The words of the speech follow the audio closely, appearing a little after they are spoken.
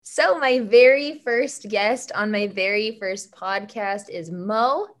So my very first guest on my very first podcast is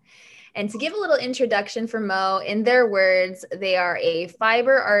Mo. And to give a little introduction for Mo, in their words, they are a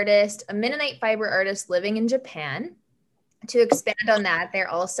fiber artist, a Mennonite fiber artist living in Japan. To expand on that, they're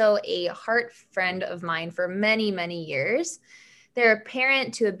also a heart friend of mine for many, many years. They're a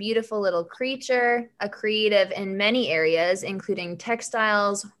parent to a beautiful little creature, a creative in many areas, including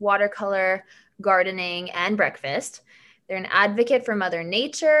textiles, watercolor, gardening, and breakfast. They're an advocate for Mother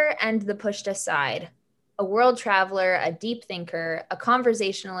Nature and the pushed aside, a world traveler, a deep thinker, a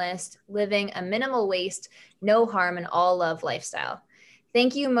conversationalist, living a minimal waste, no harm, and all love lifestyle.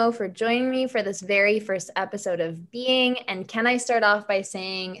 Thank you, Mo, for joining me for this very first episode of Being. And can I start off by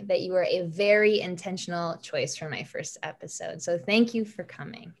saying that you were a very intentional choice for my first episode. So thank you for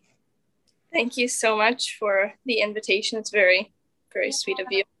coming. Thank you so much for the invitation. It's very, very sweet of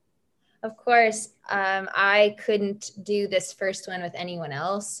you. Of course, I couldn't do this first one with anyone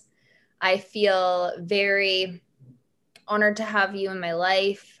else. I feel very honored to have you in my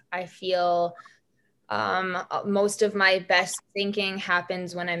life. I feel most of my best thinking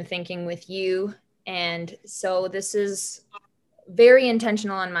happens when I'm thinking with you. And so this is very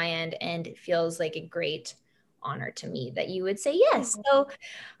intentional on my end, and it feels like a great honor to me that you would say yes. So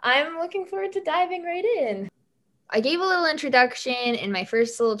I'm looking forward to diving right in. I gave a little introduction in my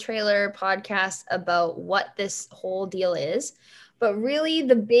first little trailer podcast about what this whole deal is, but really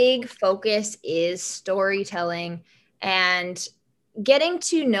the big focus is storytelling and getting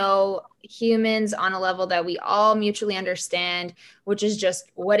to know humans on a level that we all mutually understand, which is just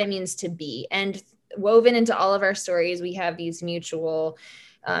what it means to be. And woven into all of our stories, we have these mutual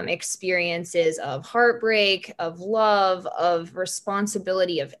experiences of heartbreak, of love, of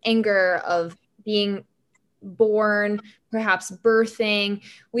responsibility, of anger, of being born, perhaps birthing.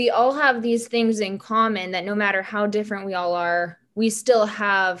 We all have these things in common that no matter how different we all are, we still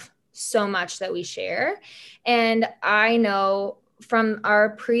have so much that we share. And I know from our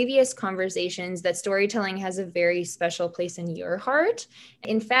previous conversations that storytelling has a very special place in your heart.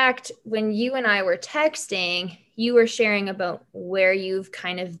 In fact, when you and I were texting, you were sharing about where you've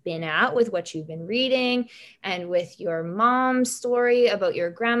kind of been at with what you've been reading and with your mom's story about your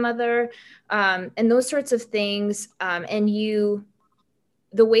grandmother, and those sorts of things. And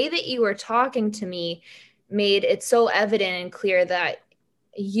the way that you were talking to me made it so evident and clear that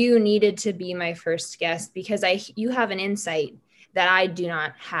you needed to be my first guest because you have an insight that I do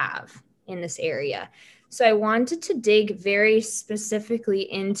not have in this area. So I wanted to dig very specifically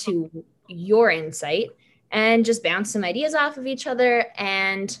into your insight and just bounce some ideas off of each other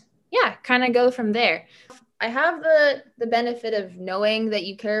and kind of go from there. I have the benefit of knowing that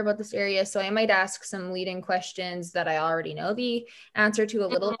you care about this area, so I might ask some leading questions that I already know the answer to a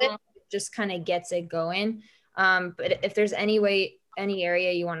little bit, just kind of gets it going. But if there's any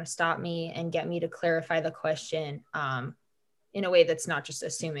area you want to stop me and get me to clarify the question in a way that's not just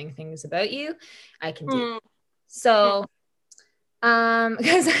assuming things about you, I can do. So,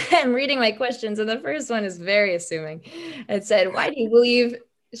 because I'm reading my questions, and the first one is very assuming. It said, "Why do you believe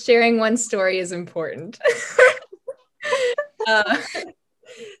sharing one story is important?"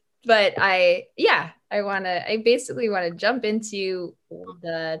 But I basically want to jump into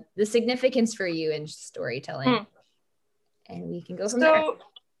the significance for you in storytelling, and we can go from there. So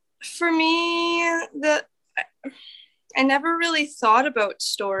for me, I never really thought about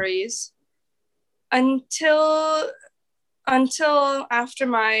stories until after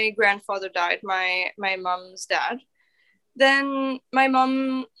my grandfather died, my mom's dad. Then my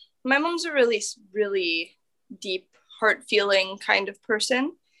mom's a really, really deep, heart feeling kind of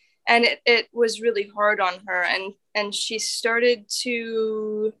person, and it was really hard on her, and she started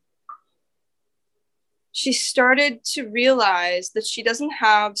to realize that she doesn't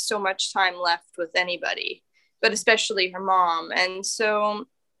have so much time left with anybody, but especially her mom. And so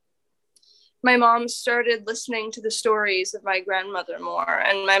my mom started listening to the stories of my grandmother more,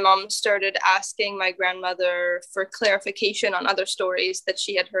 and my mom started asking my grandmother for clarification on other stories that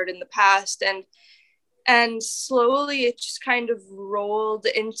she had heard in the past, and slowly it just kind of rolled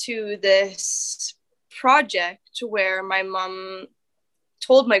into this project where my mom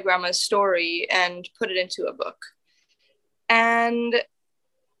told my grandma's story and put it into a book.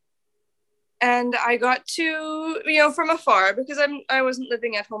 And I got to, from afar, because I wasn't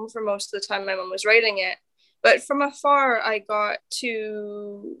living at home for most of the time my mom was writing it, but from afar, I got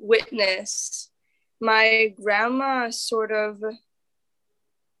to witness my grandma sort of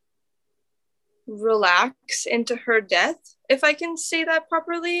relax into her death, if I can say that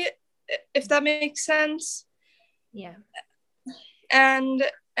properly, if that makes sense. Yeah. And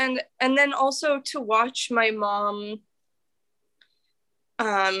then also to watch my mom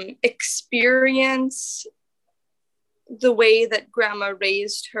experience the way that grandma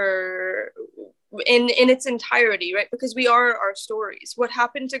raised her in its entirety, right? Because we are our stories. What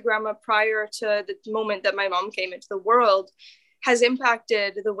happened to grandma prior to the moment that my mom came into the world has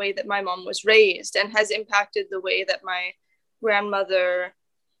impacted the way that my mom was raised, and has impacted the way that my grandmother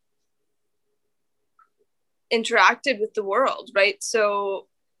interacted with the world, right? So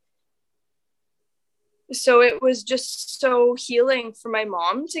it was just so healing for my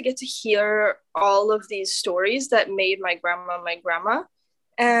mom to get to hear all of these stories that made my grandma.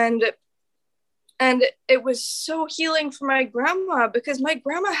 And and it was so healing for my grandma, because my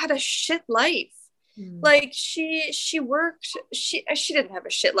grandma had a shit life. Like she worked, she didn't have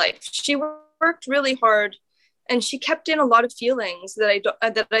a shit life. She worked really hard, and she kept in a lot of feelings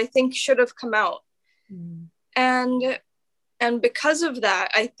that I think should have come out. And because of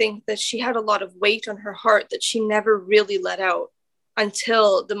that, I think that she had a lot of weight on her heart that she never really let out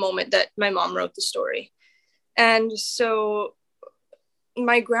until the moment that my mom wrote the story. And so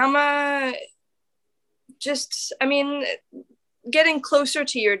my grandma just, I mean, getting closer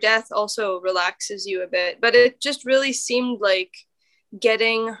to your death also relaxes you a bit, but it just really seemed like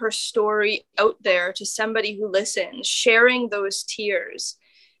getting her story out there to somebody who listens, sharing those tears,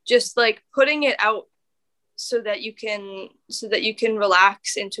 just like putting it out so that you can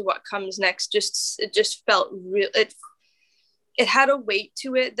relax into what comes next. It just felt real. It had a weight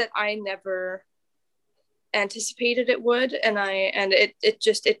to it that I never anticipated it would, and it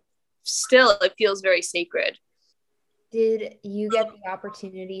feels very sacred. Did you get the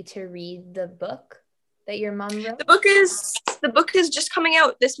opportunity to read the book that your mom wrote? The book is just coming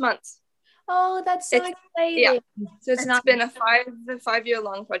out this month. Oh, that's so exciting. Yeah. So it's not been a 5 year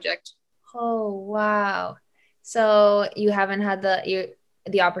long project. Oh, wow. So you haven't had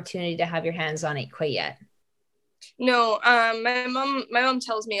the opportunity to have your hands on it quite yet. No, my mom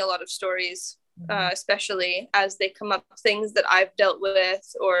tells me a lot of stories, especially as they come up, things that I've dealt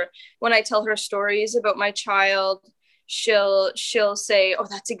with, or when I tell her stories about my child, she'll say, "Oh,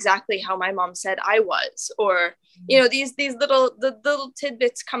 that's exactly how my mom said I was," or these little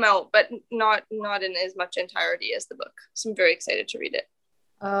tidbits come out, but not in as much entirety as the book. So I'm very excited to read it.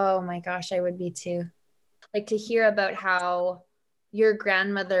 Oh my gosh, I would be too. Like to hear about how your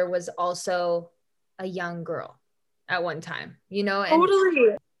grandmother was also a young girl at one time, and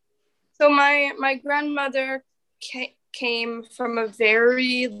Totally. So my grandmother came from a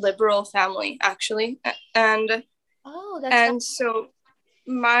very liberal family, actually, and that's so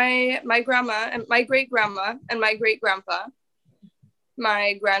my grandma and my great grandma and my great grandpa,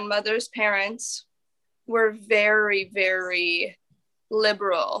 my grandmother's parents, were very, very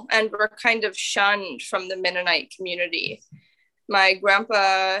liberal and were kind of shunned from the Mennonite community. My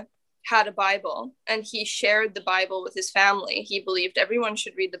grandpa had a Bible, and he shared the Bible with his family. He believed everyone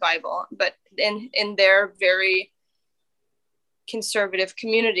should read the Bible, but in their very conservative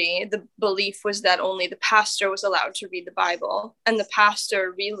community, the belief was that only the pastor was allowed to read the Bible, and the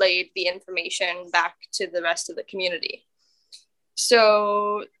pastor relayed the information back to the rest of the community.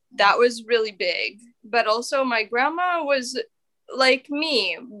 So that was really big. But also my grandma was, like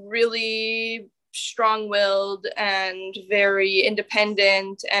me, really strong-willed and very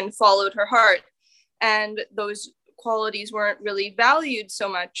independent and followed her heart. And those qualities weren't really valued so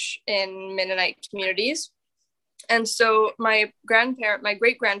much in Mennonite communities. And so my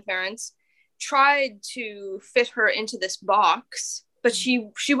great grandparents tried to fit her into this box, but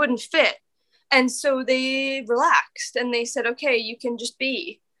she wouldn't fit. And so they relaxed and they said, okay, you can just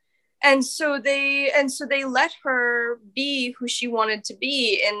be. And so they let her be who she wanted to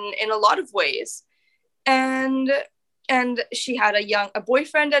be in a lot of ways. And she had a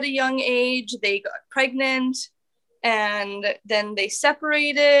boyfriend at a young age. They got pregnant, and then they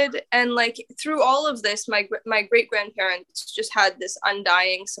separated, and like through all of this, my great grandparents just had this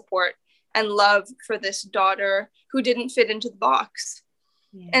undying support and love for this daughter who didn't fit into the box.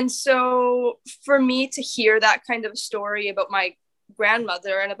 Yeah. And so for me to hear that kind of story about my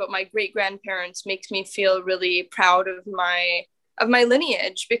grandmother and about my great grandparents makes me feel really proud of my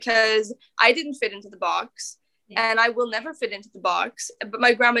lineage, because I didn't fit into the box. And I will never fit into the box, but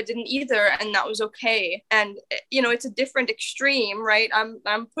my grandma didn't either, and that was okay. And it's a different extreme, right?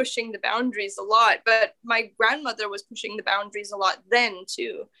 I'm pushing the boundaries a lot, but my grandmother was pushing the boundaries a lot then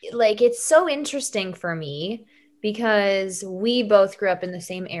too. Like, it's so interesting for me because we both grew up in the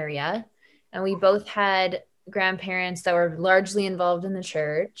same area, and we both had grandparents that were largely involved in the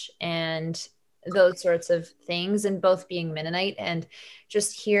church and those sorts of things, and both being Mennonite. And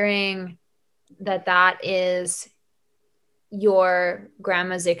just hearing that is your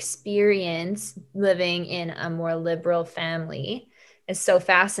grandma's experience living in a more liberal family is so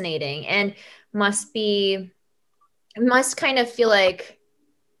fascinating, and must kind of feel like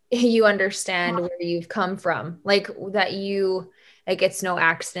you understand where you've come from, like that you, like it's no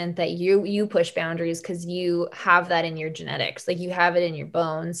accident that you push boundaries, because you have that in your genetics, like you have it in your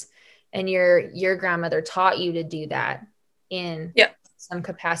bones, and your grandmother taught you to do that in Yeah. some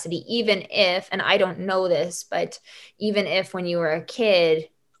capacity, even if, and I don't know this, but even if when you were a kid,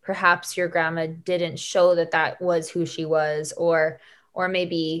 perhaps your grandma didn't show that that was who she was, or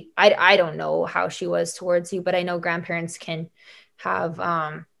maybe I don't know how she was towards you, but I know grandparents can have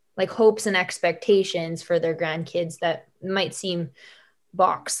like hopes and expectations for their grandkids that might seem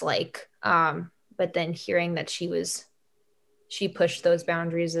box like, but then hearing that she pushed those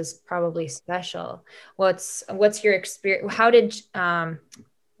boundaries is probably special. What's your experience? How did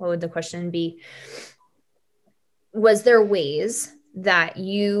what would the question be? Was there ways that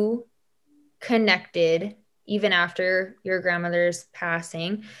you connected even after your grandmother's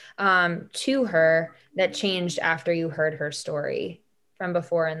passing, to her, that changed after you heard her story from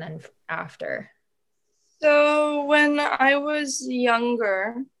before and then after? So when I was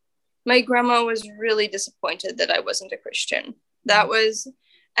younger, my grandma was really disappointed that I wasn't a Christian. That was,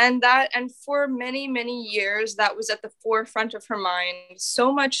 and for many, many years, that was at the forefront of her mind.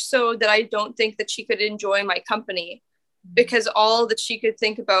 So much so that I don't think that she could enjoy my company, because all that she could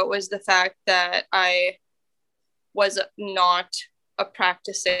think about was the fact that I was not a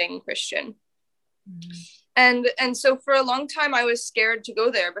practicing Christian. And so for a long time I was scared to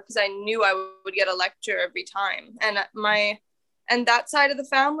go there, because I knew I would get a lecture every time. And that side of the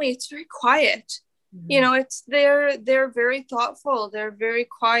family, it's very quiet. You know, it's they're very thoughtful, they're very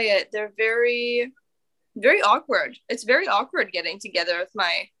quiet, they're very, very awkward. It's very awkward getting together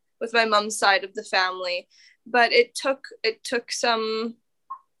with my mom's side of the family. But it took some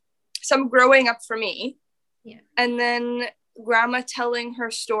growing up for me. Yeah. And then grandma telling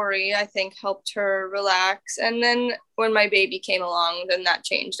her story, I think, helped her relax. And then when my baby came along, then that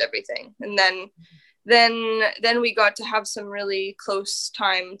changed everything. And then we got to have some really close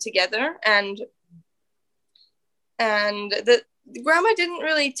time together. And the grandma didn't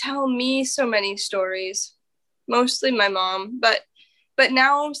really tell me so many stories, mostly my mom. But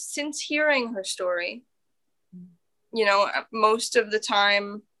now, since hearing her story, you know, most of the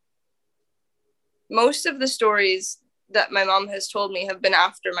stories that my mom has told me have been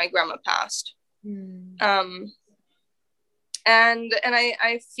after my grandma passed. And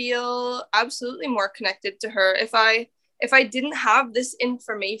I feel absolutely more connected to her. If I didn't have this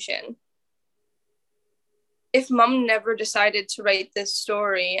information, if mom never decided to write this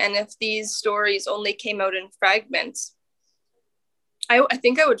story, and if these stories only came out in fragments, I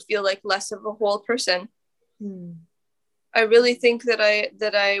think I would feel like less of a whole person. I really think that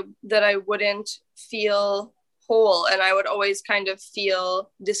I wouldn't feel whole, and I would always kind of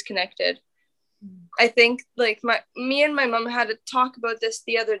feel disconnected. I think like me and my mom had a talk about this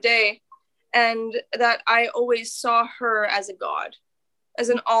the other day, and that I always saw her as a god, as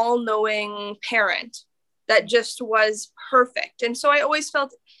an all-knowing parent that just was perfect. And so I always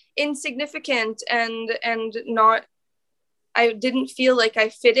felt insignificant and not, I didn't feel like I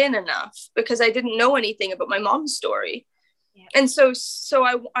fit in enough, because I didn't know anything about my mom's story. Yeah. And so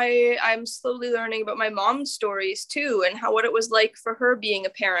I'm slowly learning about my mom's stories too, and what it was like for her being a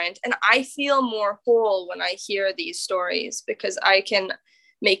parent. And I feel more whole when I hear these stories, because I can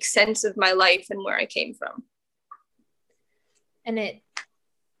make sense of my life and where I came from. And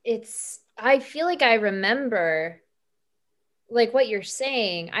it's I feel like I remember, like what you're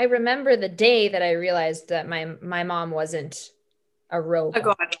saying, I remember the day that I realized that my mom wasn't a robot. A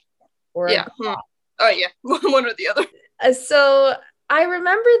god. Or yeah. Oh yeah, one or the other. So I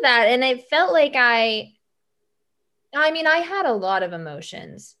remember that, and it felt like I mean, I had a lot of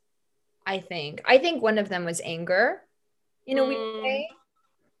emotions. I think one of them was anger, in a weird way,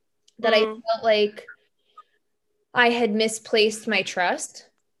 that I felt like I had misplaced my trust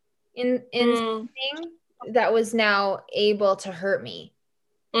in something that was now able to hurt me.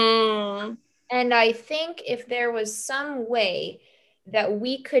 And I think if there was some way that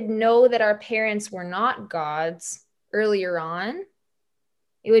we could know that our parents were not gods earlier on,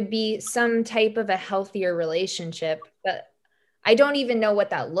 it would be some type of a healthier relationship. But I don't even know what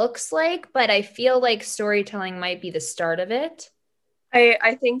that looks like, but I feel like storytelling might be the start of it.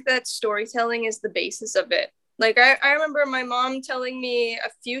 I think that storytelling is the basis of it. Like I remember my mom telling me a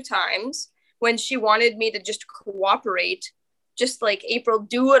few times when she wanted me to just cooperate, just like, April,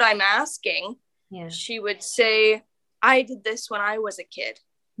 do what I'm asking. Yeah. She would say, I did this when I was a kid.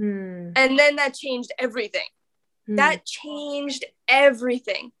 And then that changed everything. That changed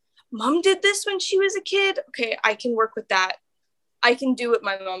everything. Mom did this when she was a kid. Okay, I can work with that. I can do what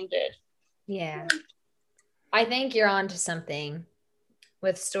my mom did. Yeah. I think you're onto something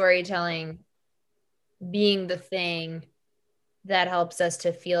with storytelling being the thing that helps us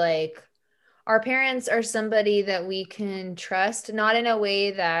to feel like our parents are somebody that we can trust, not in a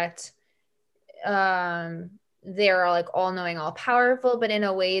way that they're like all knowing, all powerful, but in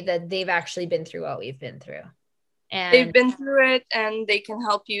a way that they've actually been through what we've been through. They've And been through it and they can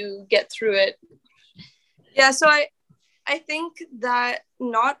help you get through it. Yeah, so I think that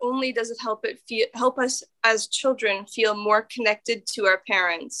not only does it help us as children feel more connected to our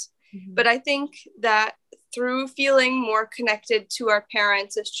parents, but I think that through feeling more connected to our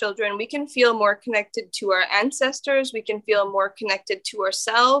parents as children, we can feel more connected to our ancestors, we can feel more connected to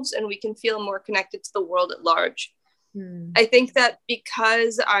ourselves, and we can feel more connected to the world at large. I think that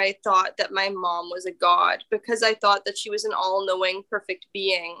because I thought that my mom was a god, because I thought that she was an all-knowing, perfect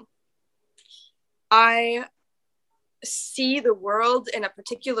being, I see the world in a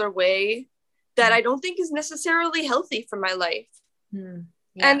particular way that I don't think is necessarily healthy for my life. Yeah.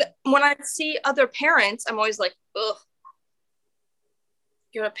 And when I see other parents, I'm always like, ugh,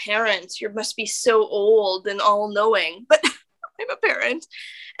 you're a parent. You must be so old and all-knowing. But I'm a parent.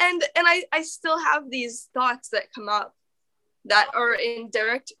 And I still have these thoughts that come up that are in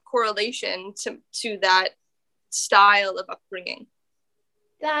direct correlation to that style of upbringing.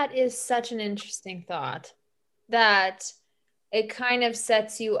 That is such an interesting thought, that it kind of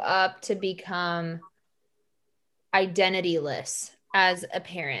sets you up to become identityless as a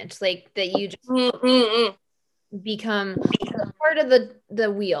parent, like that you just become part of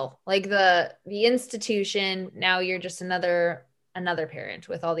the wheel, like the institution. Now you're just another parent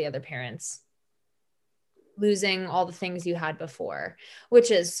with all the other parents, losing all the things you had before,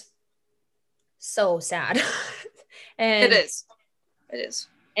 which is so sad. And it is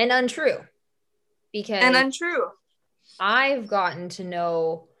and untrue, because I've gotten to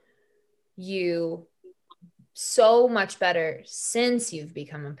know you so much better since you've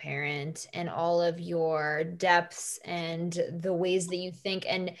become a parent, and all of your depths and the ways that you think,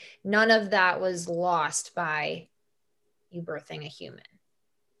 and none of that was lost by you birthing a human.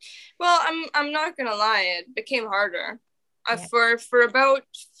 Well, I'm not gonna lie, it became harder. Yeah. For about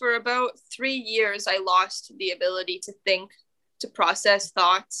 3 years, I lost the ability to think, to process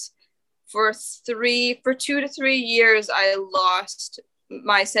thoughts. For 2 to 3 years, I lost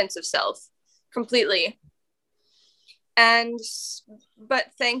my sense of self completely.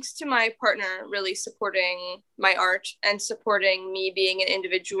 But thanks to my partner really supporting my art and supporting me being an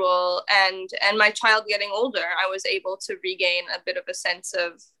individual, and my child getting older, I was able to regain a bit of a sense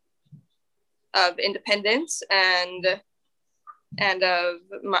of independence, and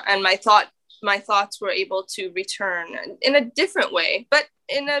my thoughts were able to return in a different way, but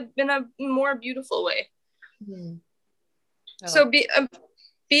in a more beautiful way. So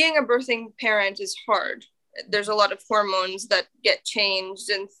being a birthing parent is hard. There's a lot of hormones that get changed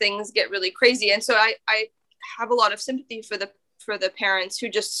and things get really crazy, and so I have a lot of sympathy for the parents who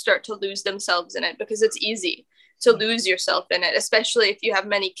just start to lose themselves in it, because it's easy to lose yourself in it, especially if you have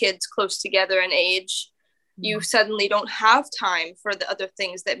many kids close together in age. You suddenly don't have time for the other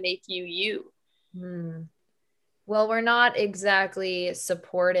things that make you. Well, we're not exactly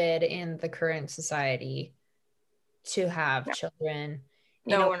supported in the current society to have children.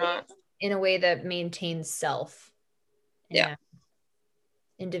 No, we're not. In a way that maintains self and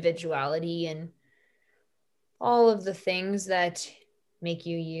individuality and all of the things that make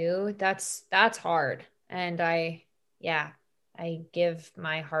you. That's hard. And I give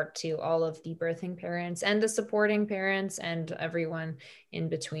my heart to all of the birthing parents and the supporting parents and everyone in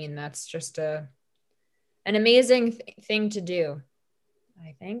between. That's just an amazing thing to do,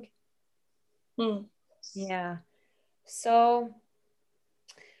 I think. Yeah. So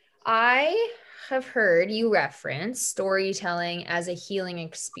I have heard you reference storytelling as a healing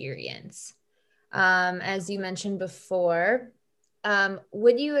experience. As you mentioned before,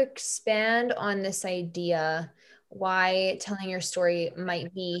 would you expand on this idea, why telling your story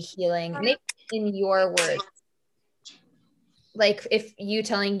might be healing, maybe in your words, like if you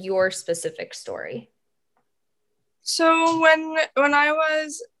telling your specific story? So when I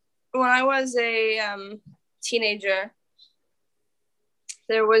was a teenager,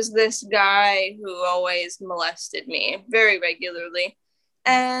 there was this guy who always molested me very regularly,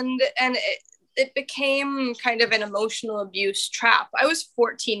 and it became kind of an emotional abuse trap. I was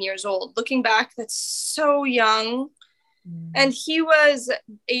 14 years old. Looking back, that's so young. And he was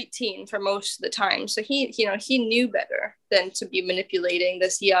 18 for most of the time. So he knew better than to be manipulating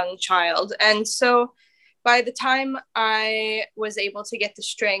this young child. And so by the time I was able to get the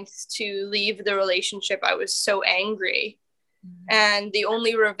strength to leave the relationship, I was so angry. And the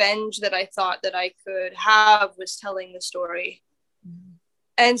only revenge that I thought that I could have was telling the story.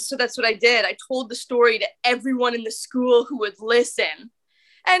 And so that's what I did. I told the story to everyone in the school who would listen.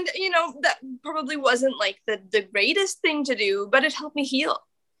 And, you know, that probably wasn't like the greatest thing to do, but it helped me heal.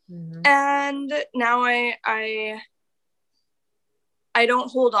 And now I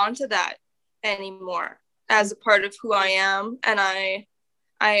don't hold on to that anymore as a part of who I am. And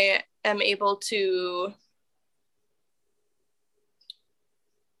I am able to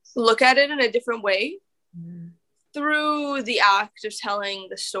look at it in a different way through the act of telling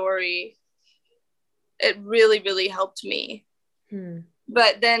the story. It really, really helped me.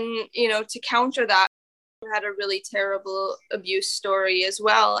 But then, you know, to counter that, I had a really terrible abuse story as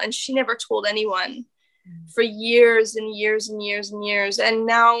well. And she never told anyone for years and years and years and years. And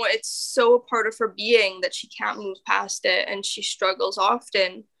now it's so a part of her being that she can't move past it, and she struggles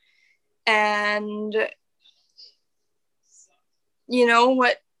often. And you know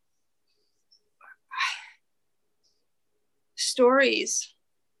what? Stories.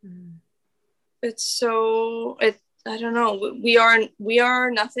 It's so, I don't know. We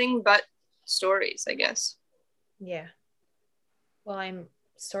are nothing but stories, I guess. Yeah. Well, I'm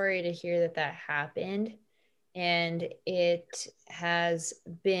sorry to hear that happened. And it has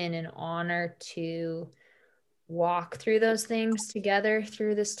been an honor to walk through those things together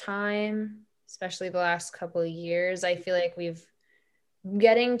through this time, especially the last couple of years. I feel like we've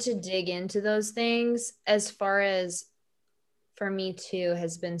getting to dig into those things, as far as for me too,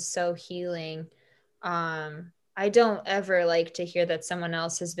 has been so healing. I don't ever like to hear that someone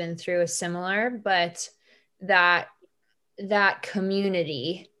else has been through a similar, but that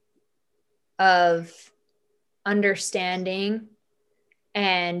community of understanding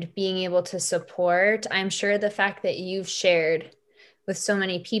and being able to support, I'm sure the fact that you've shared with so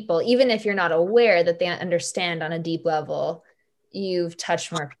many people, even if you're not aware that they understand on a deep level, you've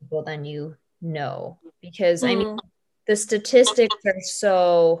touched more people than you know. Because I mean, the statistics are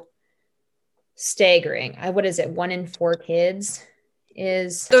so staggering. What is it? 1 in 4 kids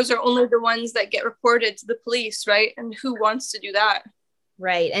is. Those are only the ones that get reported to the police, right? And who wants to do that?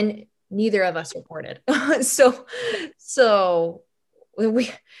 Right. And neither of us reported. so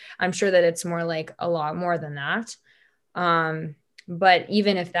I'm sure that it's more like a lot more than that. But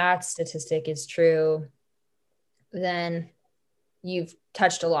even if that statistic is true, then you've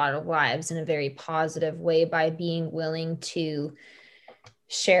touched a lot of lives in a very positive way by being willing to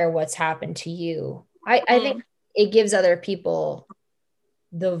share what's happened to you. I think it gives other people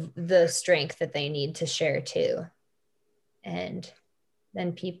the strength that they need to share too. And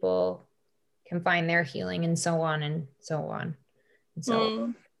then people can find their healing, and so on and so on. And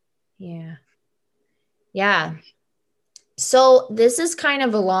so, yeah. So this is kind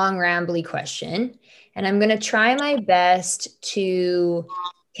of a long, rambly question, and I'm going to try my best to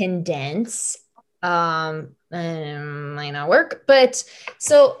condense. And it might not work, but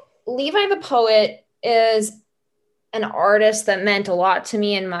so Levi the Poet is an artist that meant a lot to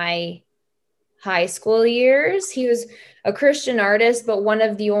me in my high school years. He was a Christian artist, but one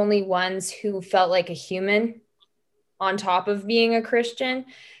of the only ones who felt like a human on top of being a Christian,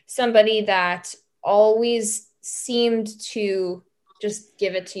 somebody that always seemed to just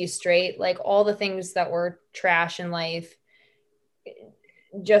give it to you straight, like all the things that were trash in life,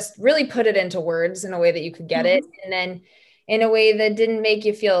 just really put it into words in a way that you could get it. And then in a way that didn't make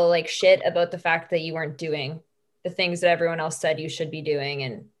you feel like shit about the fact that you weren't doing the things that everyone else said you should be doing.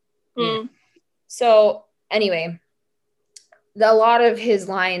 And you know. So anyway, a lot of his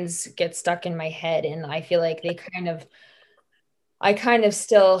lines get stuck in my head, and I feel like I kind of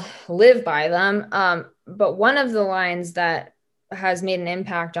still live by them. But one of the lines that has made an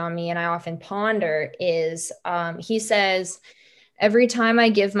impact on me, and I often ponder, is he says, "Every time I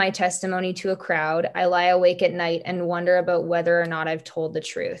give my testimony to a crowd, I lie awake at night and wonder about whether or not I've told the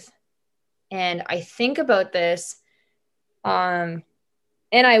truth." And I think about this, and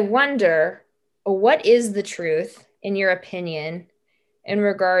I wonder, what is the truth, in your opinion, in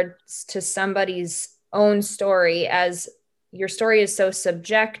regards to somebody's own story, as your story is so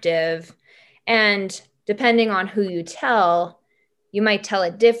subjective, and depending on who you tell, you might tell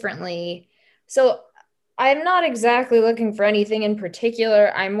it differently. So I'm not exactly looking for anything in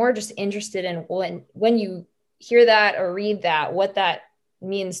particular. I'm more just interested in when you hear that or read that, what that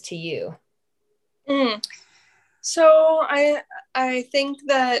means to you. So I think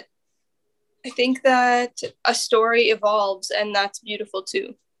that a story evolves, and that's beautiful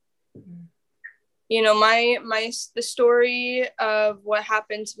too. You know, the story of what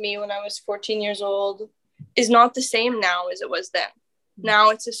happened to me when I was 14 years old is not the same now as it was then.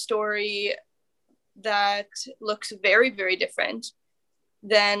 Now it's a story that looks very, very different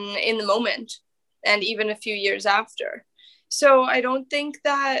than in the moment and even a few years after. So I don't think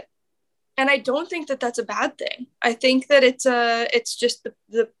that, and I don't think that that's a bad thing. I think that it's just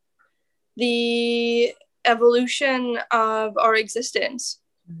the evolution of our existence.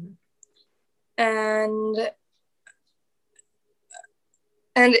 Mm-hmm.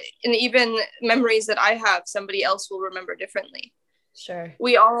 And even memories that I have, somebody else will remember differently. Sure.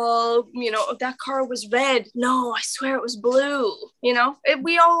 We all, that car was red. No, I swear it was blue. I'm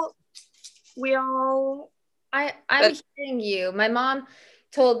hearing you. My mom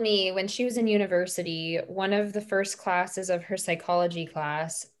told me when she was in university, one of the first classes of her psychology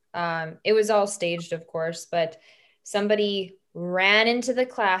class, it was all staged, of course, but somebody ran into the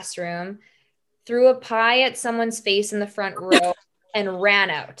classroom, threw a pie at someone's face in the front row, and ran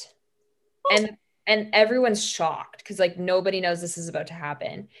out. And everyone's shocked because like nobody knows this is about to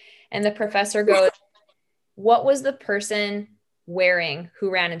happen. And the professor goes, "What was the person wearing who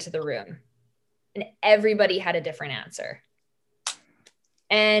ran into the room?" And everybody had a different answer.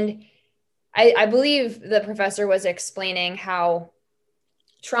 And I believe the professor was explaining how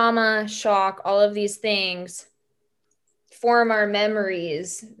trauma, shock, all of these things form our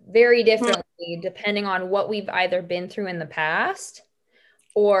memories very differently depending on what we've either been through in the past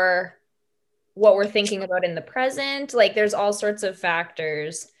or what we're thinking about in the present. Like there's all sorts of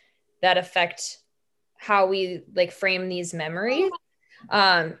factors that affect how we like frame these memories.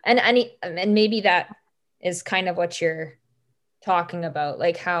 And maybe that is kind of what you're talking about,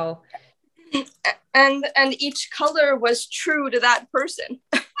 like how and each color was true to that person.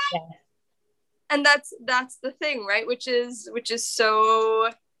 Yeah. And that's the thing, right? Which is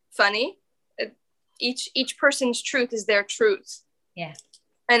so funny. Each person's truth is their truth. Yeah.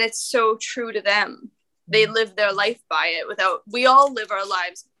 And it's so true to them. They live their life by it we all live our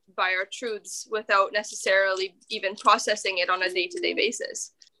lives by our truths without necessarily even processing it on a day-to-day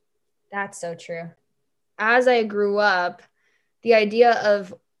basis. That's so true. As I grew up, the idea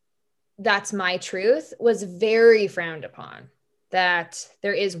of that's my truth was very frowned upon, that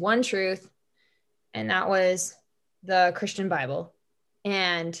there is one truth, and that was the Christian Bible,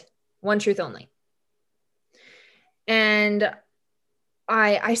 and one truth only. And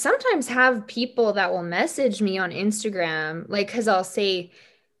I sometimes have people that will message me on Instagram, like, because I'll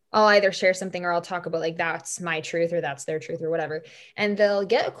either share something or I'll talk about like that's my truth or that's their truth or whatever. And they'll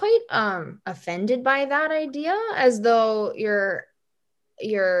get quite offended by that idea, as though you're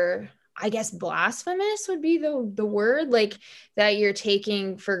I guess blasphemous would be the word, like that you're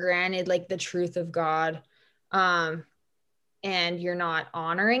taking for granted like the truth of God, and you're not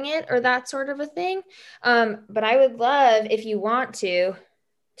honoring it or that sort of a thing. But I would love, if you want to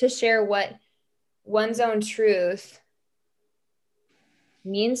share what one's own truth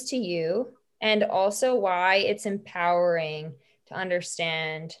means to you, and also why it's empowering to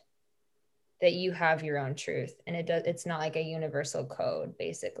understand that you have your own truth and it's not like a universal code,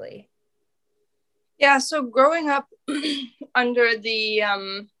 basically. Yeah, so growing up under the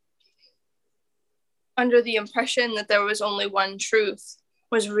impression that there was only one truth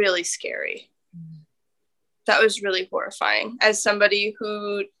was really scary. That was really horrifying. As somebody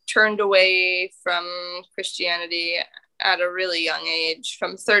who turned away from Christianity at a really young age,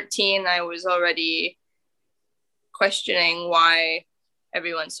 from 13, I was already questioning why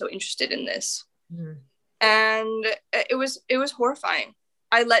everyone's so interested in this. Mm. And it was horrifying.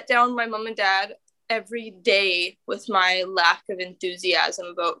 I let down my mom and dad every day with my lack of enthusiasm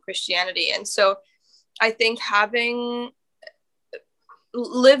about Christianity. And so I think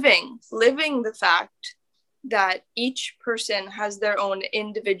living the fact that each person has their own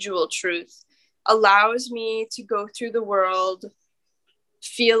individual truth allows me to go through the world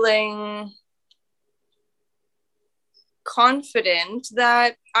feeling confident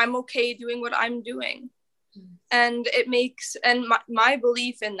that I'm okay doing what I'm doing. And it makes, and my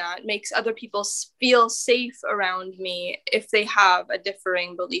belief in that makes other people feel safe around me if they have a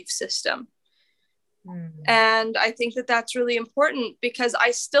differing belief system. Mm-hmm. And I think that that's really important, because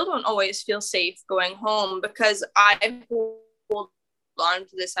I still don't always feel safe going home because I hold on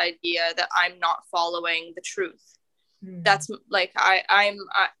to this idea that I'm not following the truth. Mm-hmm. That's like, I'm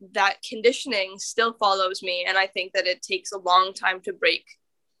that conditioning still follows me. And I think that it takes a long time to break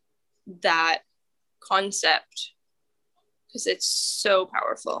that concept because it's so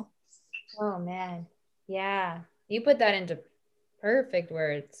powerful. Oh man. Yeah. You put that into perfect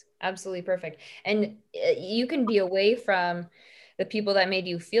words. Absolutely perfect. And you can be away from the people that made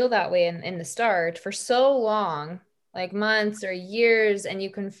you feel that way in the start for so long, like months or years, and you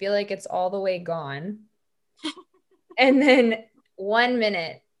can feel like it's all the way gone. And then 1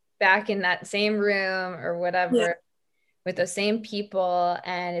 minute back in that same room or whatever with the same people,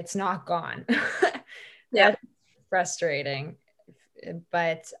 and it's not gone. Yeah. That's frustrating.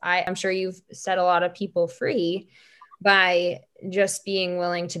 But I'm sure you've set a lot of people free by just being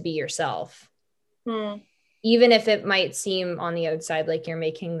willing to be yourself. Hmm. Even if it might seem on the outside like you're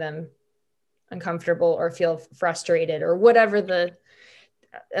making them uncomfortable or feel frustrated or whatever the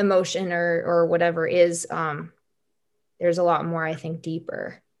emotion or whatever is, there's a lot more, I think,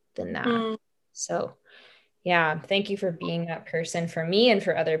 deeper than that. Hmm. So yeah, thank you for being that person for me and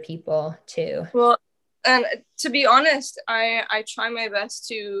for other people too. Well, and to be honest, I try my best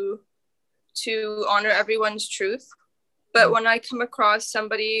to honor everyone's truth. But when I come across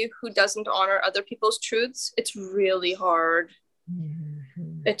somebody who doesn't honor other people's truths, it's really hard.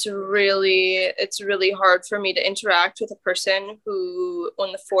 Mm-hmm. It's really hard for me to interact with a person who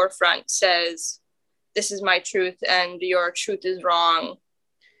on the forefront says, this is my truth and your truth is wrong.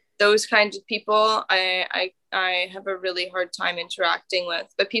 Those kinds of people I have a really hard time interacting with.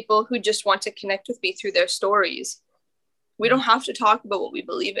 But people who just want to connect with me through their stories, we don't have to talk about what we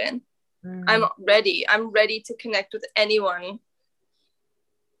believe in. I'm ready to connect with anyone,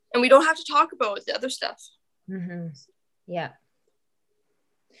 and we don't have to talk about the other stuff. Mm-hmm. Yeah,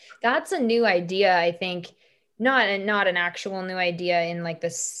 that's a new idea, I think. Not an actual new idea in like the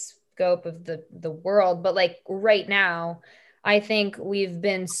scope of the world, but like right now I think we've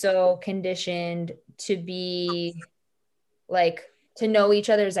been so conditioned to be like to know each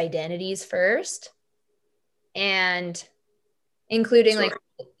other's identities first, and including Sure. like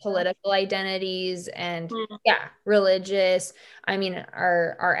political identities and Mm. yeah, religious. I mean,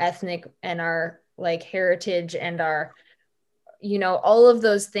 our ethnic and our like heritage and our, you know, all of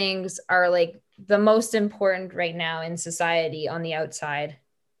those things are like the most important right now in society on the outside.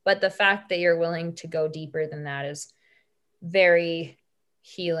 But the fact that you're willing to go deeper than that is very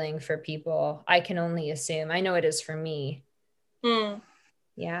healing for people. I can only assume. I know it is for me. Mm.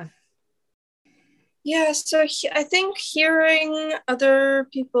 Yeah. Yeah, so I think hearing other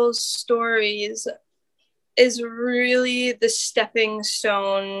people's stories is really the stepping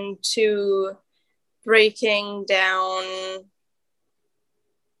stone to breaking down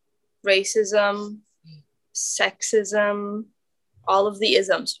racism, sexism, all of the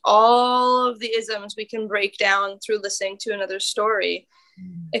isms we can break down through listening to another story.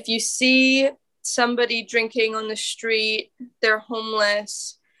 If you see somebody drinking on the street, they're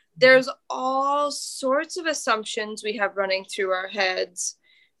homeless, there's all sorts of assumptions we have running through our heads.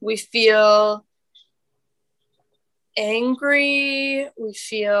 We feel angry, we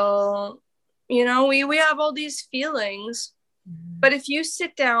feel, we have all these feelings. But if you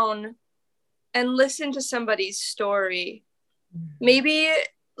sit down and listen to somebody's story, maybe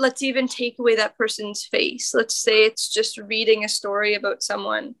let's even take away that person's face. Let's say it's just reading a story about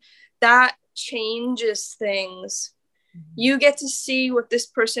someone. That changes things. You get to see what this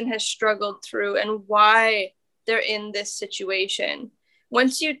person has struggled through and why they're in this situation.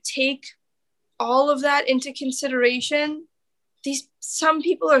 Once you take all of that into consideration, some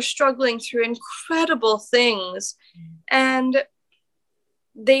people are struggling through incredible things, and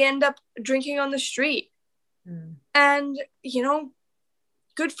they end up drinking on the street. And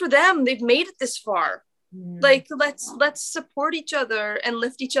good for them, they've made it this far. Like, let's support each other and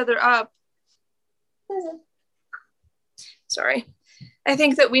lift each other up. Sorry. I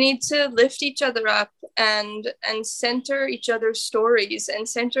think that we need to lift each other up and center each other's stories and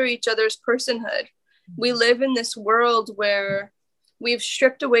center each other's personhood. We live in this world where we've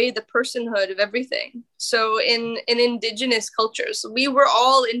stripped away the personhood of everything. So in indigenous cultures, we were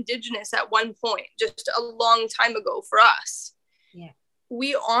all indigenous at one point, just a long time ago for us. Yeah.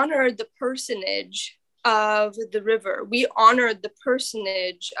 We honored the personage of the river. We honored the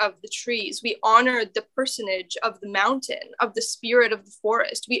personage of the trees. We honored the personage of the mountain, of the spirit of the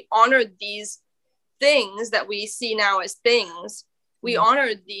forest. We honored these things that we see now as things. We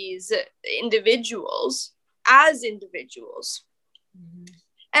honored these individuals as individuals.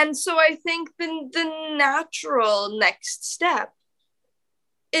 And so I think the natural next step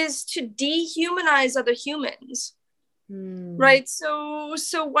is to dehumanize other humans. Right. So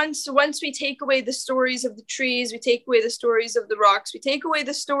once we take away the stories of the trees, we take away the stories of the rocks, we take away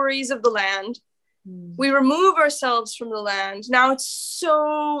the stories of the land, we remove ourselves from the land. Now it's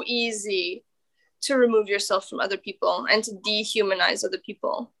so easy to remove yourself from other people and to dehumanize other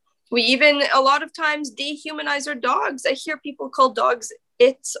people. We even a lot of times dehumanize our dogs. I hear people call dogs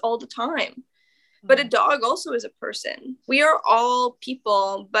its all the time. But a dog also is a person. We are all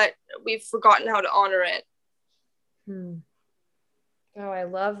people, but we've forgotten how to honor it. Oh, I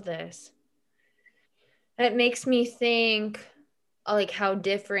love this. It makes me think like how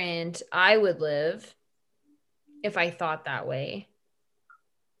different I would live if I thought that way.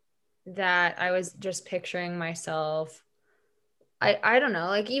 That I was just picturing myself. I don't know,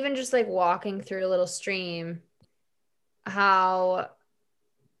 like even just like walking through a little stream, how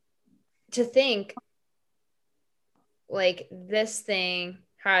to think like this thing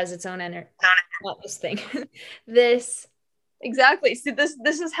has its own energy, not this thing, this. Exactly. See,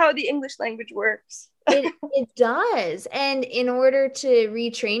 this is how the English language works. It does. And in order to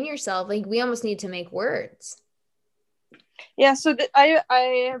retrain yourself, like we almost need to make words. Yeah, so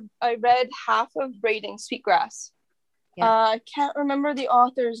I read half of Braiding Sweetgrass. Yeah. I can't remember the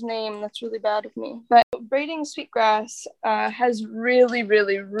author's name. That's really bad of me. But Braiding Sweetgrass has really,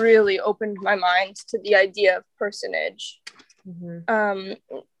 really, really opened my mind to the idea of personage. Mm-hmm.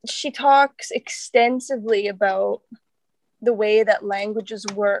 She talks extensively about the way that languages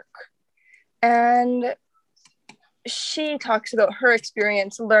work. And she talks about her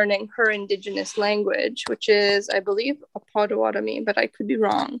experience learning her Indigenous language, which is, I believe, a Potawatomi, but I could be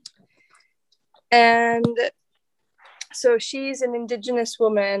wrong. And so she's an Indigenous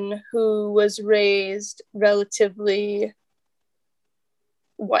woman who was raised relatively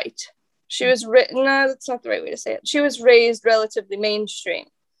white. She was written, that's not the right way to say it. She was raised relatively mainstream.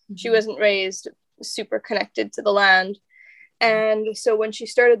 Mm-hmm. She wasn't raised super connected to the land. And so when she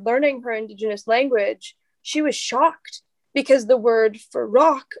started learning her Indigenous language, she was shocked because the word for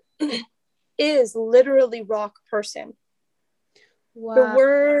rock is literally rock person. Wow. The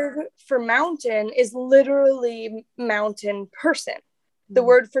word for mountain is literally mountain person. The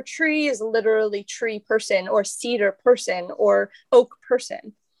word for tree is literally tree person or cedar person or oak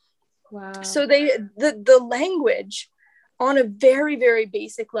person. Wow. So the language on a very, very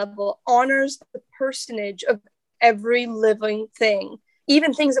basic level honors the personage of every living thing,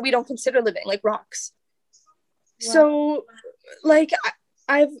 even things that we don't consider living, like rocks. Wow. So like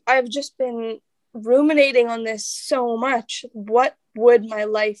I've just been ruminating on this so much. What would my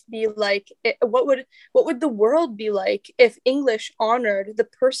life be like? What would the world be like if English honored the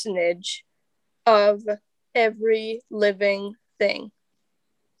personage of every living thing?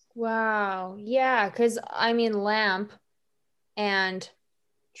 Wow. Yeah, because I mean lamp and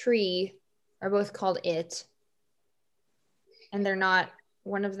tree are both called it. And they're not,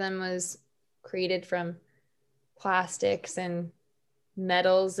 one of them was created from plastics and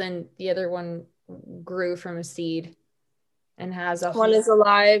metals, and the other one grew from a seed and has a one is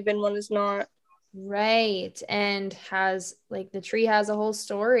alive and one is not. Right. And has like the tree has a whole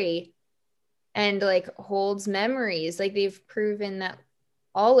story and like holds memories. Like they've proven that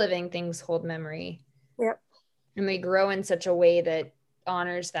all living things hold memory. Yep. And they grow in such a way that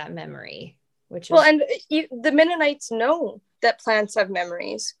honors that memory, which is well, and the Mennonites know that plants have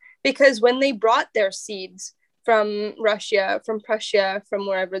memories, because when they brought their seeds from Russia, from Prussia, from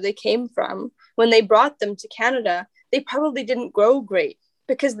wherever they came from, when they brought them to Canada, they probably didn't grow great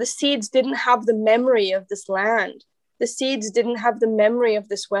because the seeds didn't have the memory of this land. The seeds didn't have the memory of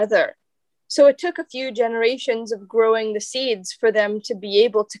this weather. So it took a few generations of growing the seeds for them to be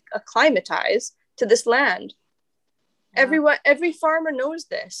able to acclimatize to this land. Wow. Every farmer knows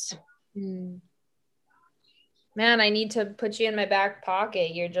this. Man, I need to put you in my back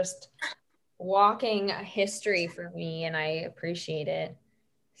pocket. You're just walking history for me, and I appreciate it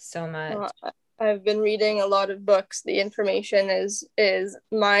so much. I've been reading a lot of books. The information is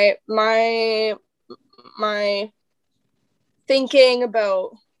my thinking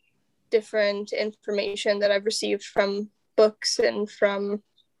about different information that I've received from books and from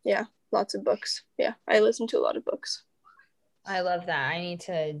lots of books. I listen to a lot of books. I love that. I need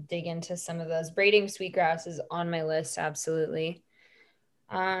to dig into some of those. Braiding Sweetgrass is on my list, absolutely.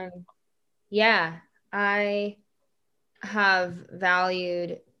 Yeah, I have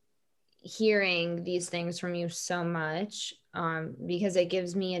valued hearing these things from you so much, because it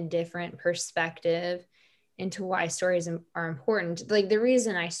gives me a different perspective into why stories are important. Like the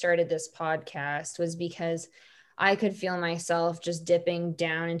reason I started this podcast was because I could feel myself just dipping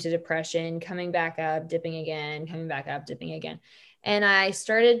down into depression, coming back up, dipping again, coming back up, dipping again. And I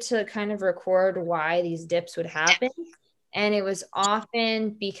started to kind of record why these dips would happen. And it was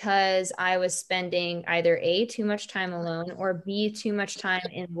often because I was spending either A, too much time alone, or B, too much time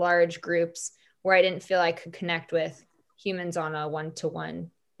in large groups where I didn't feel I could connect with humans on a one-to-one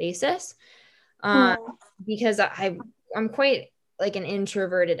basis. Because I'm quite like an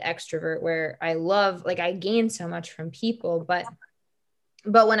introverted extrovert where I love, like I gain so much from people, but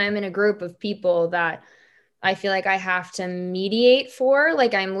when I'm in a group of people that I feel like I have to mediate for,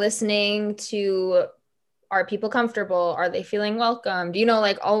 like I'm listening to, are people comfortable? Are they feeling welcomed? You know,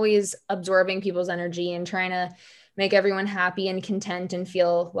 like always absorbing people's energy and trying to make everyone happy and content and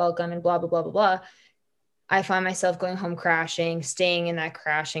feel welcome and blah, blah, blah, blah, blah, I find myself going home crashing, staying in that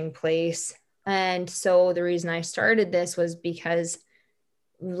crashing place. And so the reason I started this was because,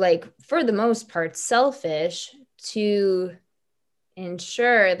 like, for the most part, selfish, to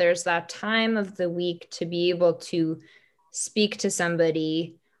ensure there's that time of the week to be able to speak to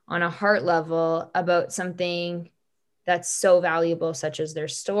somebody on a heart level about something that's so valuable, such as their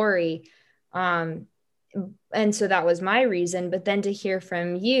story. And so that was my reason. But then to hear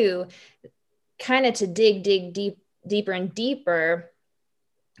from you, kind of to dig deeper and deeper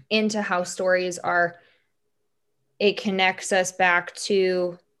into how stories are, it connects us back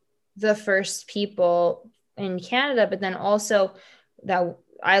to the first people in Canada, but then also that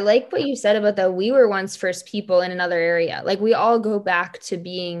I like what you said about that we were once first people in another area. Like, we all go back to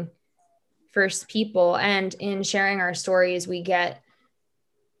being first people, and in sharing our stories, we get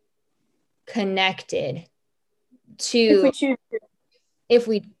connected If to, we choose to. if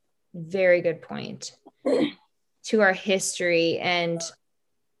we, very good point, to our history, and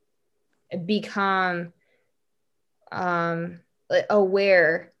become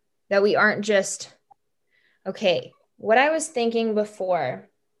aware that we aren't just, okay, what I was thinking before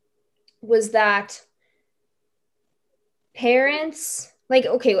was that parents, like,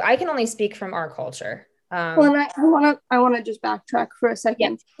 okay, I can only speak from our culture. Well, and I want to just backtrack for a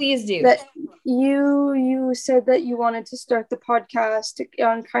second. Yeah, please do. That you said that you wanted to start the podcast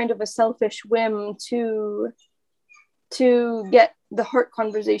on kind of a selfish whim to get the heart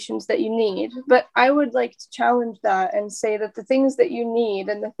conversations that you need. But I would like to challenge that and say that the things that you need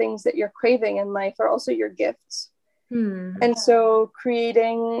and the things that you're craving in life are also your gifts. And so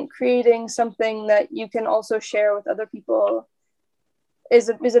creating something that you can also share with other people is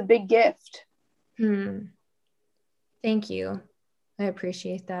a big gift. Thank you. I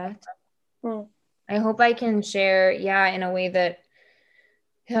appreciate that. I hope I can share, in a way that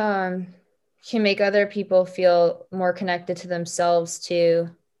can make other people feel more connected to themselves too.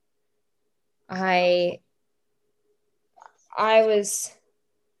 I was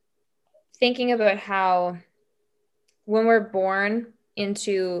thinking about how when we're born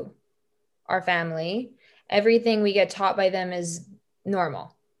into our family, everything we get taught by them is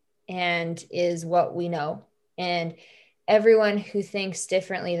normal and is what we know. And everyone who thinks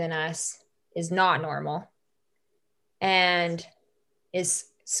differently than us is not normal and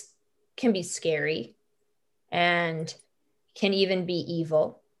can be scary and can even be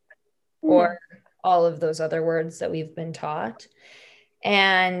evil, or all of those other words that we've been taught.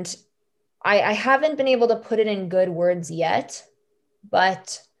 And I haven't been able to put it in good words yet,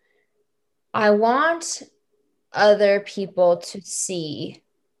 but I want other people to see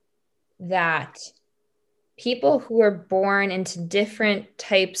that people who are born into different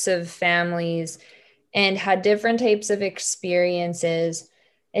types of families and had different types of experiences,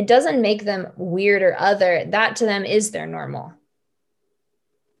 it doesn't make them weird or other. That to them is their normal.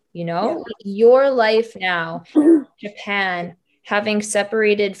 Your life now, Japan, having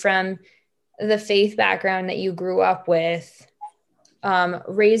separated from the faith background that you grew up with,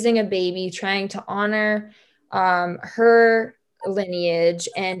 raising a baby, trying to honor her lineage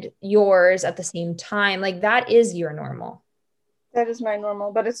and yours at the same time, like, that is your normal. That is my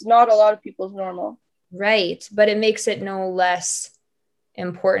normal, but it's not a lot of people's normal. Right. But it makes it no less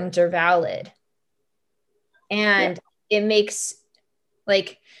important or valid. And it makes,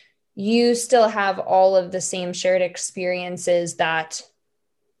 like, you still have all of the same shared experiences that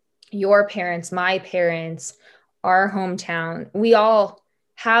your parents, my parents, our hometown, we all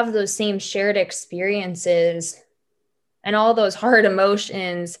have those same shared experiences and all those hard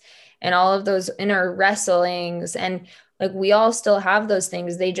emotions and all of those inner wrestlings. And, like, we all still have those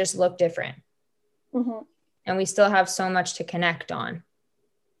things. They just look different. And we still have so much to connect on.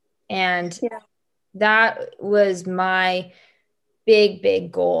 And that was my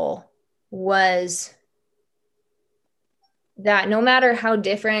big goal, was that no matter how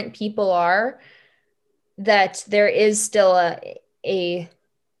different people are, that there is still a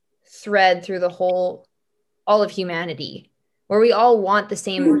thread through all of humanity, where we all want the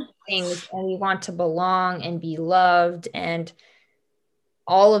same things, and we want to belong and be loved and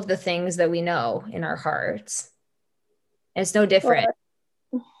all of the things that we know in our hearts. And it's no different.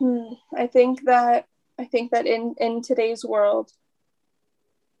 I think that in today's world,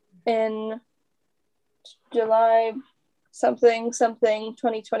 in July something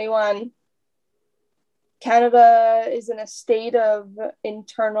 2021, Canada is in a state of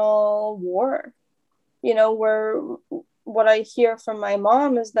internal war. Where what I hear from my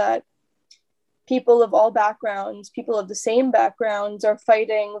mom is that people of all backgrounds, people of the same backgrounds are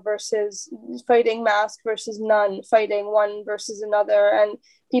fighting mask versus none, fighting one versus another. And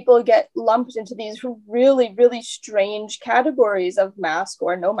people get lumped into these really, really strange categories of mask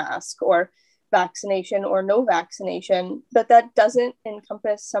or no mask, or vaccination or no vaccination, but that doesn't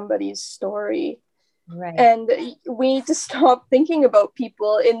encompass somebody's story. Right. And we need to stop thinking about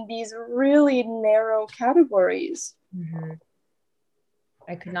people in these really narrow categories. Mm-hmm.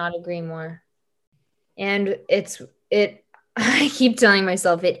 I could not agree more. And I keep telling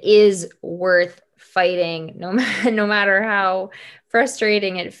myself it is worth fighting, no matter how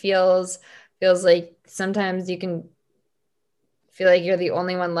frustrating it feels. Feels like sometimes you can feel like you're the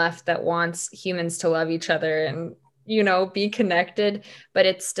only one left that wants humans to love each other and, be connected, but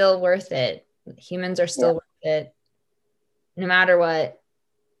it's still worth it. Humans are still worth it. No matter what,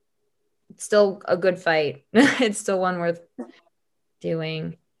 it's still a good fight. It's still one worth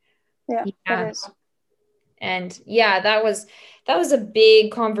doing. Yeah. It is. And that was a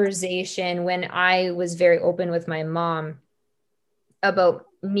big conversation when I was very open with my mom about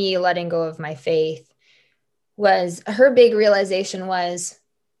me letting go of my faith. Was her big realization was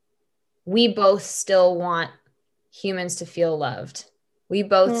we both still want humans to feel loved. We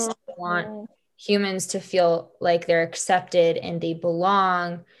both still want humans to feel like they're accepted and they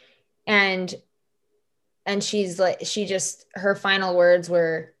belong. And she's like, her final words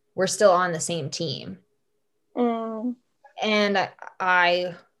were, we're still on the same team. And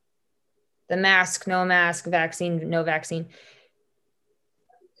the mask, no mask, vaccine, no vaccine,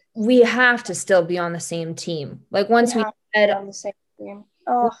 we have to still be on the same team. Like once we on the same team.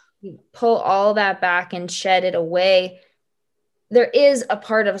 We pull all that back and shed it away, there is a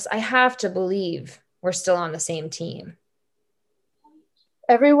part of us, I have to believe we're still on the same team.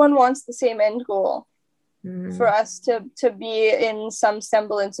 Everyone wants the same end goal, for us to be in some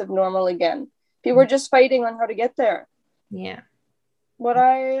semblance of normal again. People are just fighting on how to get there. Yeah. What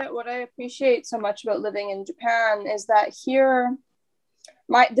I appreciate so much about living in Japan is that here,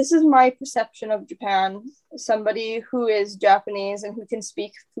 this is my perception of Japan. Somebody who is Japanese and who can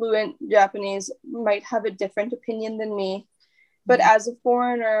speak fluent Japanese might have a different opinion than me. But as a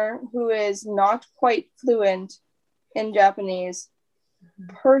foreigner who is not quite fluent in Japanese,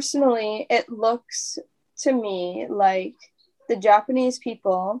 personally, it looks to me like the Japanese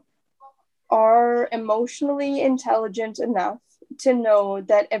people are emotionally intelligent enough to know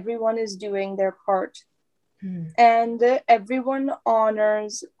that everyone is doing their part. And everyone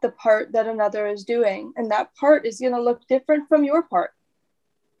honors the part that another is doing. And that part is going to look different from your part.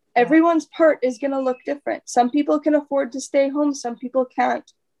 Everyone's part is going to look different. Some people can afford to stay home. Some people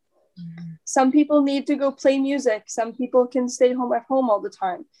can't. Some people need to go play music. Some people can stay home at home all the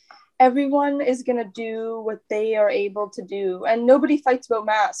time. Everyone is going to do what they are able to do. And nobody fights about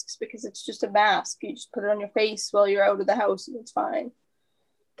masks because it's just a mask. You just put it on your face while you're out of the house and it's fine.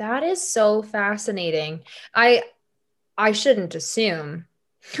 That is so fascinating. I shouldn't assume,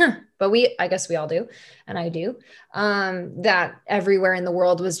 but I guess we all do, and I do, that everywhere in the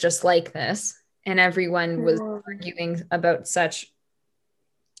world was just like this, and everyone was arguing about such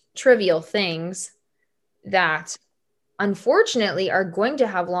trivial things that unfortunately are going to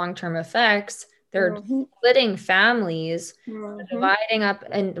have long-term effects. They're splitting families, dividing up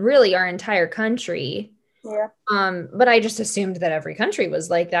and really our entire country. Yeah. But I just assumed that every country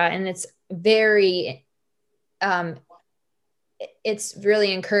was like that. And it's very, it's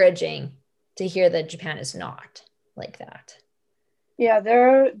really encouraging to hear that Japan is not like that. Yeah,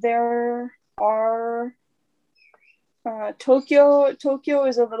 there are Tokyo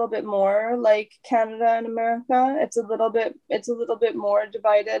is a little bit more like Canada and America. It's a little bit more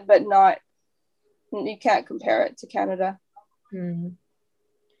divided, but not, you can't compare it to Canada.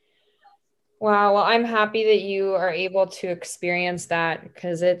 Wow. Well, I'm happy that you are able to experience that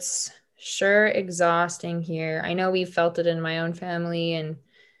because it's sure exhausting here. I know we felt it in my own family and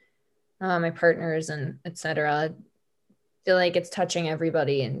my partners and etc. I feel like it's touching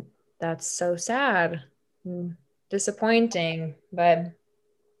everybody, and that's so sad. Disappointing, but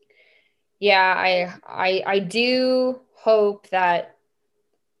yeah, I do hope that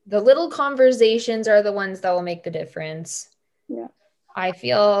the little conversations are the ones that will make the difference. Yeah. I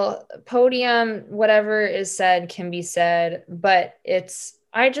feel podium, whatever is said can be said, but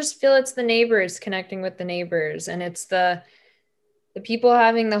I just feel it's the neighbors connecting with the neighbors, and it's the people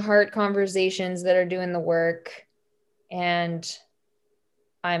having the heart conversations that are doing the work. And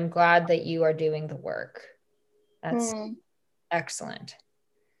I'm glad that you are doing the work. That's excellent.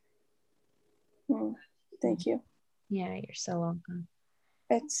 Thank you. Yeah, you're so welcome.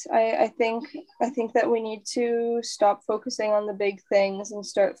 I think that we need to stop focusing on the big things and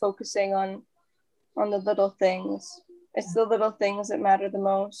start focusing on on the little things. It's the little things that matter the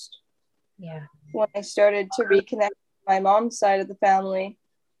most. Yeah. When I started to reconnect with my mom's side of the family,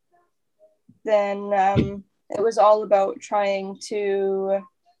 then it was all about trying to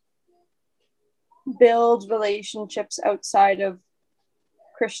build relationships outside of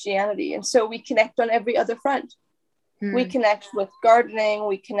Christianity. And so we connect on every other front. We connect with gardening,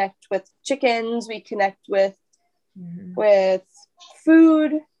 we connect with chickens, we connect with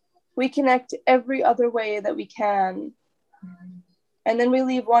food, we connect every other way that we can. And then we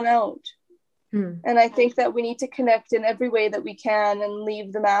leave one out. And I think that we need to connect in every way that we can and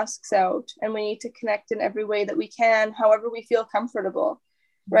leave the masks out. And we need to connect in every way that we can, however we feel comfortable,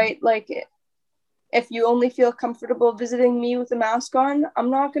 right? Like, if you only feel comfortable visiting me with a mask on,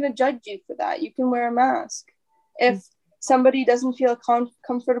 I'm not going to judge you for that. You can wear a mask. If somebody doesn't feel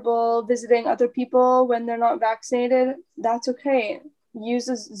comfortable visiting other people when they're not vaccinated, that's okay. Use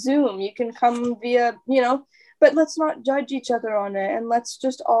a Zoom. You can come via, but let's not judge each other on it, and let's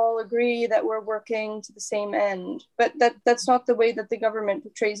just all agree that we're working to the same end. But that's not the way that the government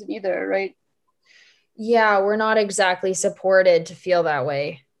portrays it either, right? Yeah, we're not exactly supported to feel that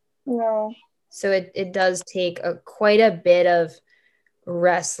way. No. So it does take quite a bit of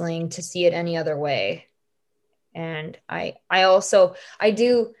wrestling to see it any other way. And I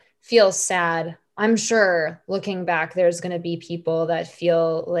do feel sad. I'm sure looking back, there's going to be people that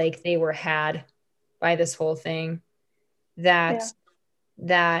feel like they were had by this whole thing, that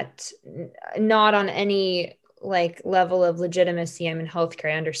not on any like level of legitimacy. I'm in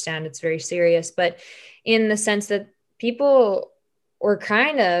healthcare. I understand it's very serious, but in the sense that people were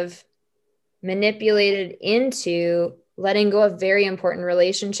kind of manipulated into letting go of very important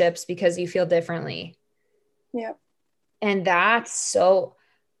relationships because you feel differently. Yeah. And that's so,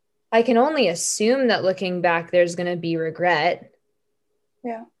 I can only assume that looking back, there's going to be regret.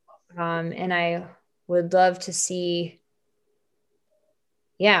 Yeah. And I would love to see,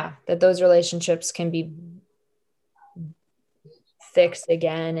 that those relationships can be fixed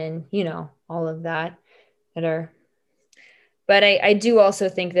again, and, all of that are, but I do also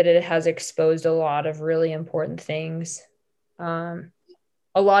think that it has exposed a lot of really important things.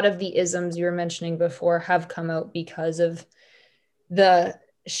 A lot of the isms you were mentioning before have come out because of the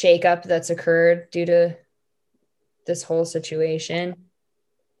shakeup that's occurred due to this whole situation,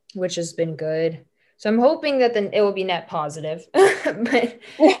 which has been good. So I'm hoping that then it will be net positive, but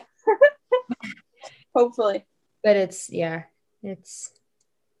hopefully. But it's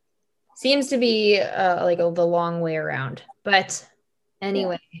seems to be the long way around. But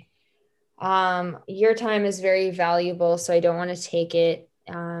anyway, your time is very valuable, so I don't want to take it.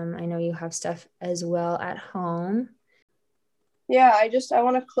 I know you have stuff as well at home. Yeah, I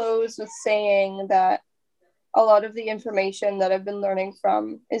want to close with saying that a lot of the information that I've been learning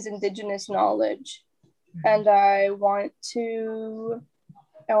from is Indigenous knowledge. And I want to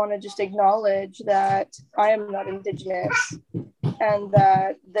just acknowledge that I am not Indigenous, and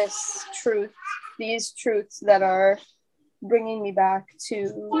that these truths that are bringing me back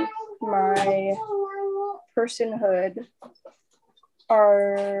to my personhood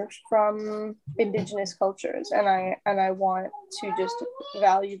are from Indigenous cultures, and I want to just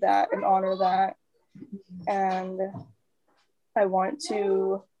value that and honor that. And I want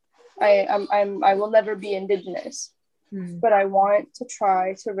to I will never be Indigenous, but I want to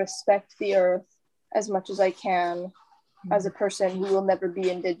try to respect the earth as much as I can as a person who will never be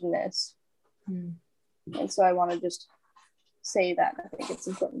Indigenous. And so I want to just say that. I think it's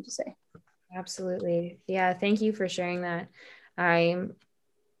important to say. Absolutely. Yeah, thank you for sharing that. I'm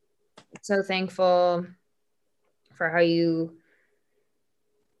so thankful for how you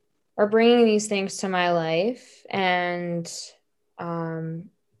are bringing these things to my life and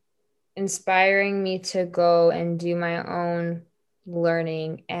inspiring me to go and do my own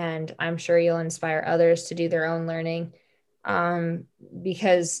learning. And I'm sure you'll inspire others to do their own learning,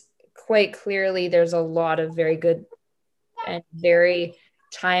 because quite clearly there's a lot of very good and very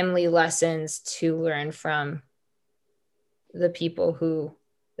timely lessons to learn from the people who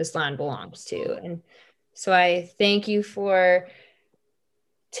this land belongs to. And so I thank you for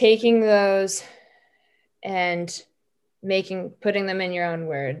taking those and putting them in your own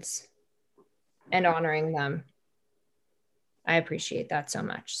words and honoring them. I appreciate that so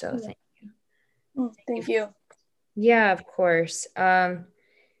much. So thank you. Thank you. Yeah, of course.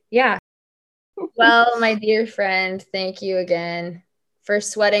 Yeah. Well, my dear friend, thank you again for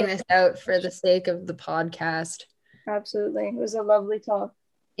sweating this out for the sake of the podcast. Absolutely. It was a lovely talk.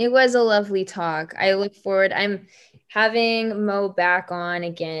 It was a lovely talk. I look forward. I'm having Mo back on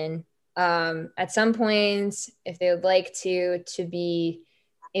again at some point, if they would like to be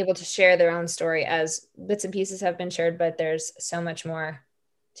able to share their own story, as bits and pieces have been shared, but there's so much more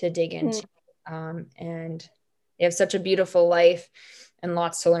to dig into. And they have such a beautiful life and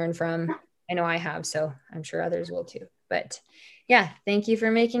lots to learn from. I know I have, so I'm sure others will too. But yeah, thank you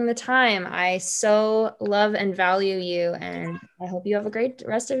for making the time. I so love and value you, and I hope you have a great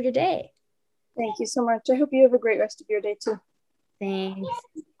rest of your day. Thank you so much. I hope you have a great rest of your day too. Thanks.